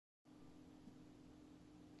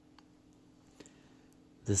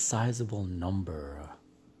the sizable number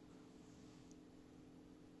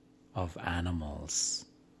of animals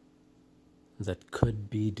that could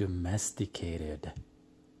be domesticated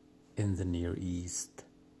in the Near East.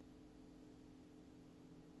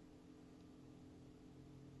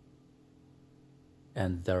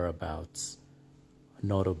 And thereabouts,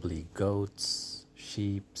 notably goats,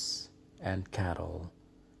 sheep, and cattle,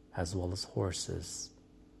 as well as horses,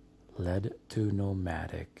 led to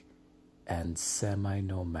nomadic and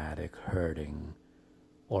semi-nomadic herding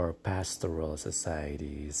or pastoral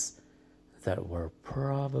societies that were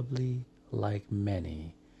probably like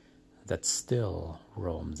many that still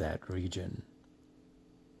roam that region.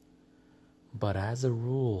 But as a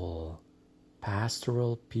rule,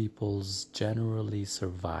 pastoral peoples generally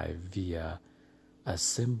survive via a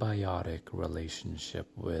symbiotic relationship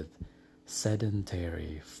with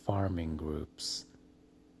sedentary farming groups,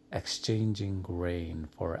 exchanging grain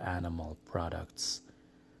for animal products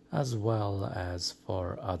as well as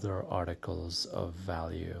for other articles of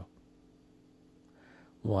value.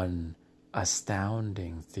 One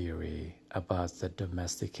astounding theory about the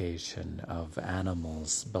domestication of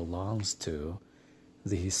animals belongs to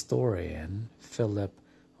the historian Philip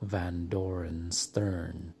Van Doren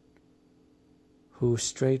Stern, who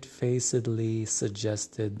straight-facedly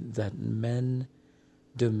suggested that men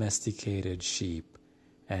domesticated sheep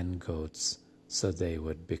and goats so they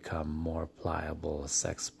would become more pliable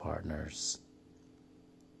sex partners.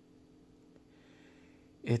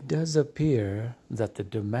 It does appear that the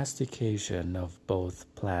domestication of both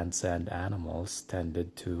plants and animals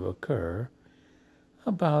tended to occur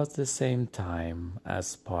about the same time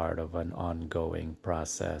as part of an ongoing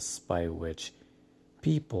process by which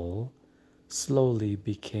people slowly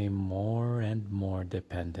became more and more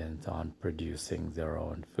dependent on producing their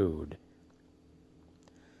own food.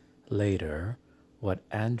 Later, what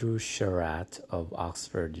Andrew Sherratt of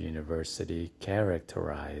Oxford University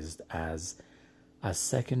characterized as a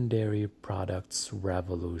secondary products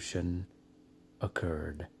revolution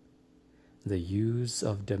occurred. The use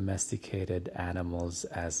of domesticated animals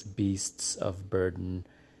as beasts of burden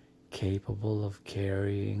capable of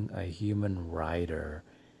carrying a human rider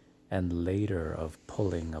and later of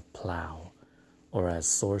pulling a plow, or as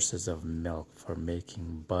sources of milk for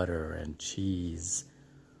making butter and cheese,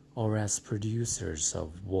 or as producers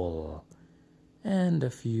of wool, and a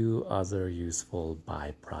few other useful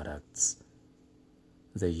byproducts.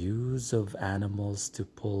 The use of animals to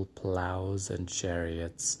pull plows and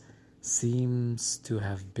chariots seems to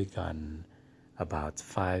have begun about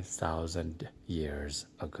 5,000 years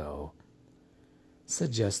ago,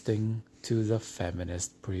 suggesting to the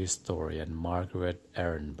feminist prehistorian Margaret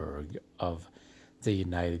Ehrenberg of the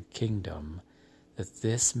United Kingdom that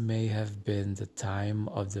this may have been the time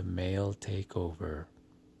of the male takeover.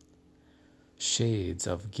 Shades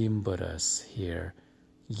of Gimbutas here,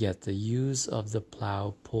 yet the use of the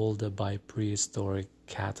plow pulled by prehistoric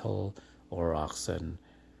cattle or oxen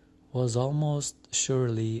was almost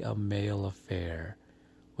surely a male affair,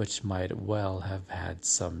 which might well have had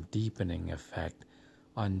some deepening effect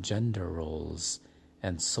on gender roles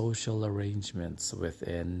and social arrangements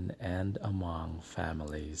within and among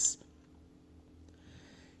families.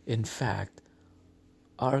 In fact,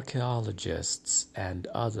 archaeologists and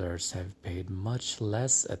others have paid much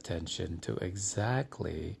less attention to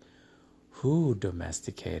exactly who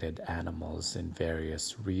domesticated animals in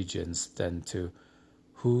various regions than to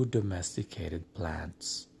who domesticated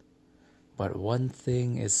plants. But one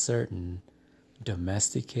thing is certain,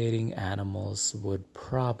 domesticating animals would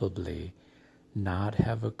probably not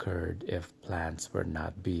have occurred if plants were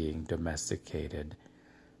not being domesticated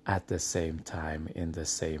at the same time in the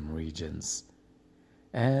same regions.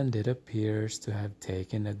 And it appears to have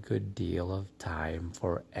taken a good deal of time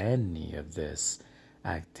for any of this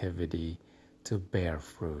activity to bear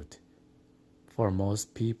fruit. For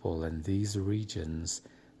most people in these regions,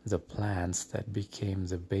 the plants that became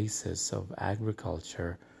the basis of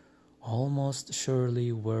agriculture almost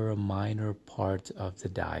surely were a minor part of the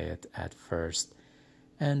diet at first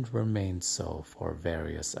and remained so for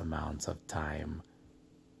various amounts of time.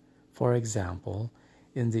 For example,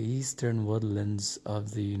 in the eastern woodlands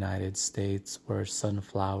of the United States, where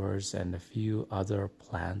sunflowers and a few other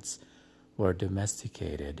plants were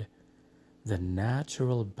domesticated, the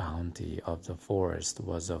natural bounty of the forest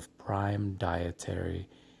was of prime dietary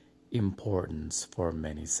importance for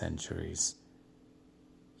many centuries.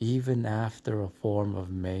 Even after a form of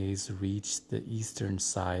maize reached the eastern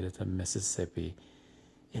side of the Mississippi,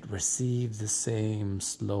 it received the same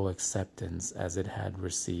slow acceptance as it had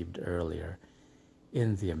received earlier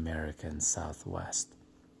in the American Southwest.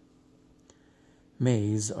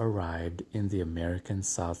 Maize arrived in the American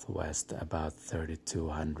Southwest about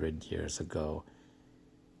 3,200 years ago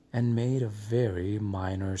and made a very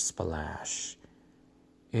minor splash.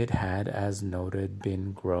 It had, as noted,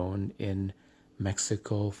 been grown in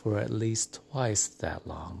Mexico for at least twice that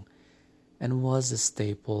long and was a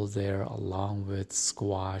staple there along with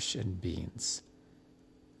squash and beans.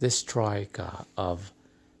 This troika of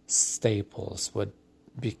staples would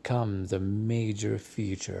become the major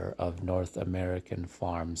feature of North American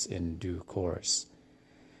farms in due course.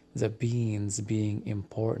 The beans being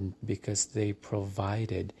important because they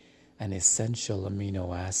provided an essential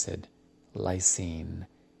amino acid, lysine,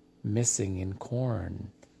 missing in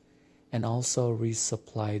corn, and also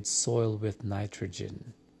resupplied soil with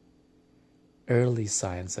nitrogen. Early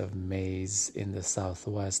signs of maize in the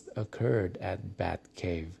Southwest occurred at Bat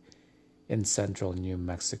Cave in central New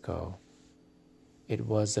Mexico. It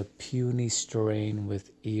was a puny strain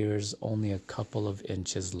with ears only a couple of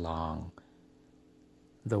inches long.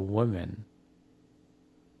 The women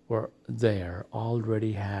were there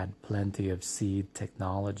already had plenty of seed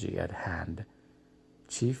technology at hand,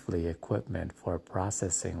 chiefly equipment for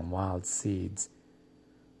processing wild seeds,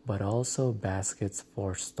 but also baskets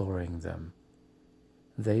for storing them.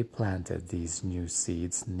 They planted these new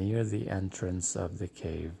seeds near the entrance of the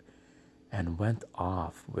cave and went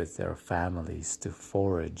off with their families to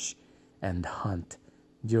forage and hunt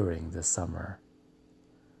during the summer.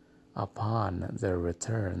 Upon their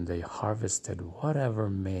return, they harvested whatever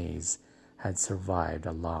maize had survived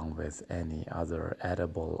along with any other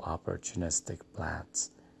edible opportunistic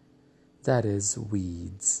plants, that is,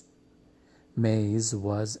 weeds. Maize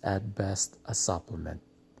was at best a supplement.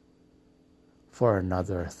 For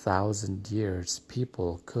another 1,000 years,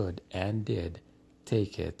 people could and did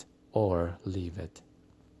take it or leave it.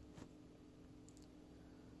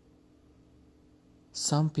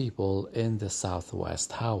 Some people in the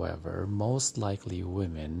Southwest, however, most likely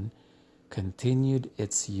women, continued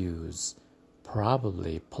its use,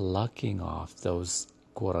 probably plucking off those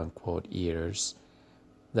quote-unquote ears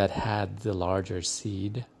that had the larger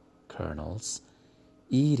seed kernels,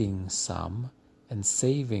 eating some and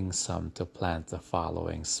saving some to plant the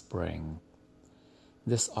following spring.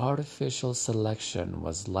 This artificial selection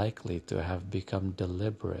was likely to have become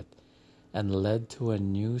deliberate and led to a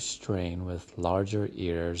new strain with larger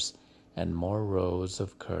ears and more rows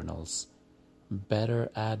of kernels, better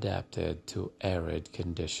adapted to arid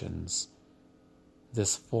conditions.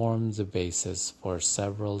 This formed the basis for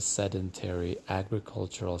several sedentary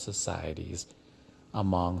agricultural societies,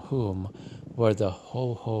 among whom were the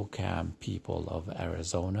Hohokam people of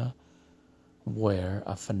Arizona, where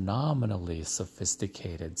a phenomenally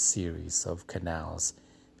sophisticated series of canals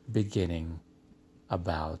beginning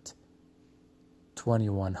about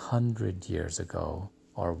 2,100 years ago,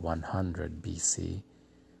 or 100 BC,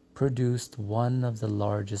 produced one of the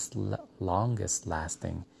largest,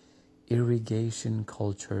 longest-lasting irrigation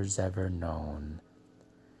cultures ever known.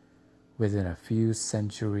 Within a few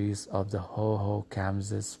centuries of the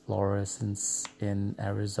Hohokam's fluorescence in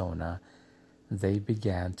Arizona, they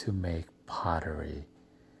began to make pottery,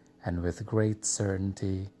 and with great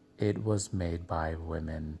certainty it was made by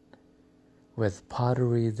women. With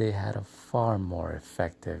pottery they had a far more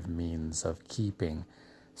effective means of keeping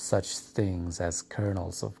such things as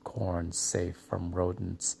kernels of corn safe from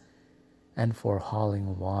rodents, and for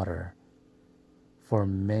hauling water. For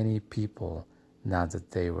many people, now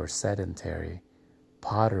that they were sedentary,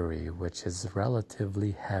 pottery, which is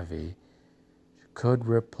relatively heavy, could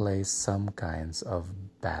replace some kinds of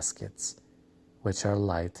baskets, which are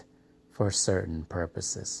light for certain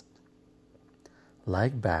purposes.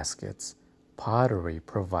 Like baskets, pottery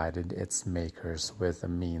provided its makers with a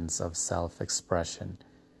means of self-expression,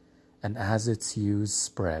 and as its use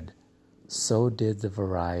spread, so did the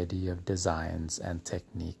variety of designs and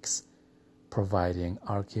techniques, providing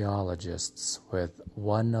archaeologists with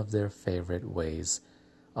one of their favorite ways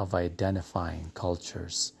of identifying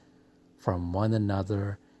cultures from one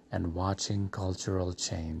another and watching cultural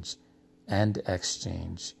change and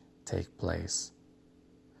exchange take place.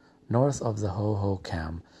 North of the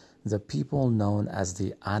Hohokam, the people known as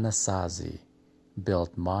the Anasazi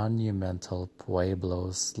built monumental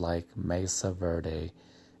pueblos like Mesa Verde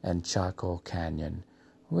and Chaco Canyon,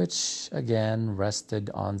 which again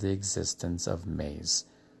rested on the existence of maize,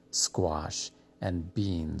 squash, and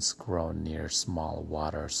beans grown near small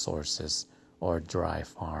water sources or dry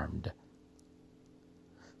farmed.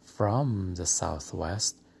 From the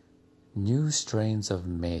southwest, new strains of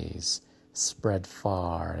maize spread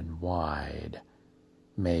far and wide.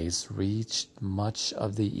 Maize reached much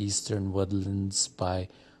of the eastern woodlands by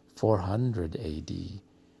 400 AD.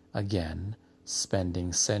 Again,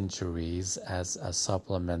 spending centuries as a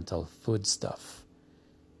supplemental foodstuff.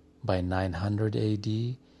 By 900 AD,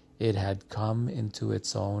 it had come into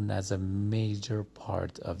its own as a major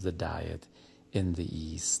part of the diet in the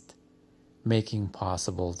East, making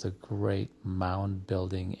possible the great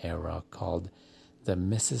mound-building era called the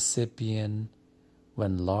Mississippian,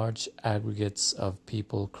 when large aggregates of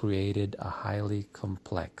people created a highly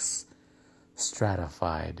complex,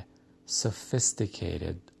 stratified,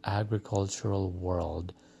 sophisticated agricultural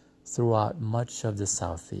world throughout much of the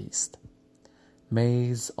Southeast.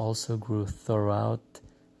 Maize also grew throughout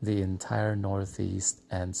the entire Northeast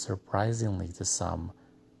and, surprisingly to some,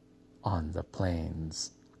 on the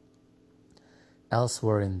plains.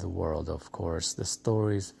 Elsewhere in the world, of course, the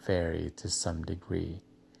stories vary to some degree,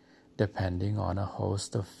 depending on a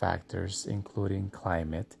host of factors including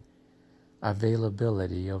climate,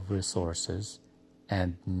 availability of resources,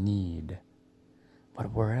 and need.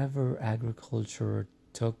 But wherever agriculture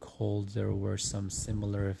took hold, there were some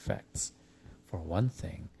similar effects. For one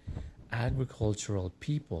thing, agricultural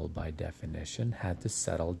people, by definition, had to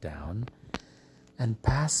settle down, and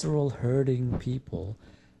pastoral herding people,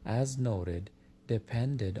 as noted,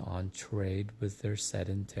 depended on trade with their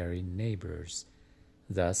sedentary neighbors,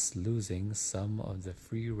 thus losing some of the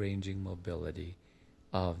free-ranging mobility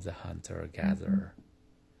of the hunter-gatherer.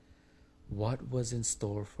 What was in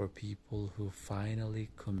store for people who finally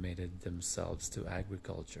committed themselves to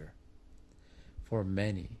agriculture? For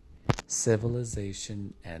many,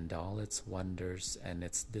 civilization and all its wonders and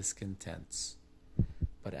its discontents.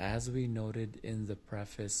 But as we noted in the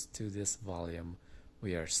preface to this volume,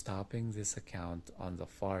 we are stopping this account on the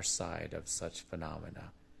far side of such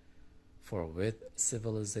phenomena. For with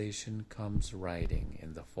civilization comes writing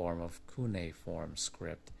in the form of cuneiform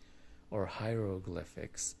script or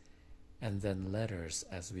hieroglyphics, and then letters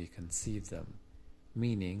as we conceive them,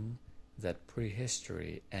 meaning that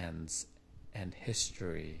prehistory ends and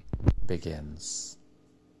history begins.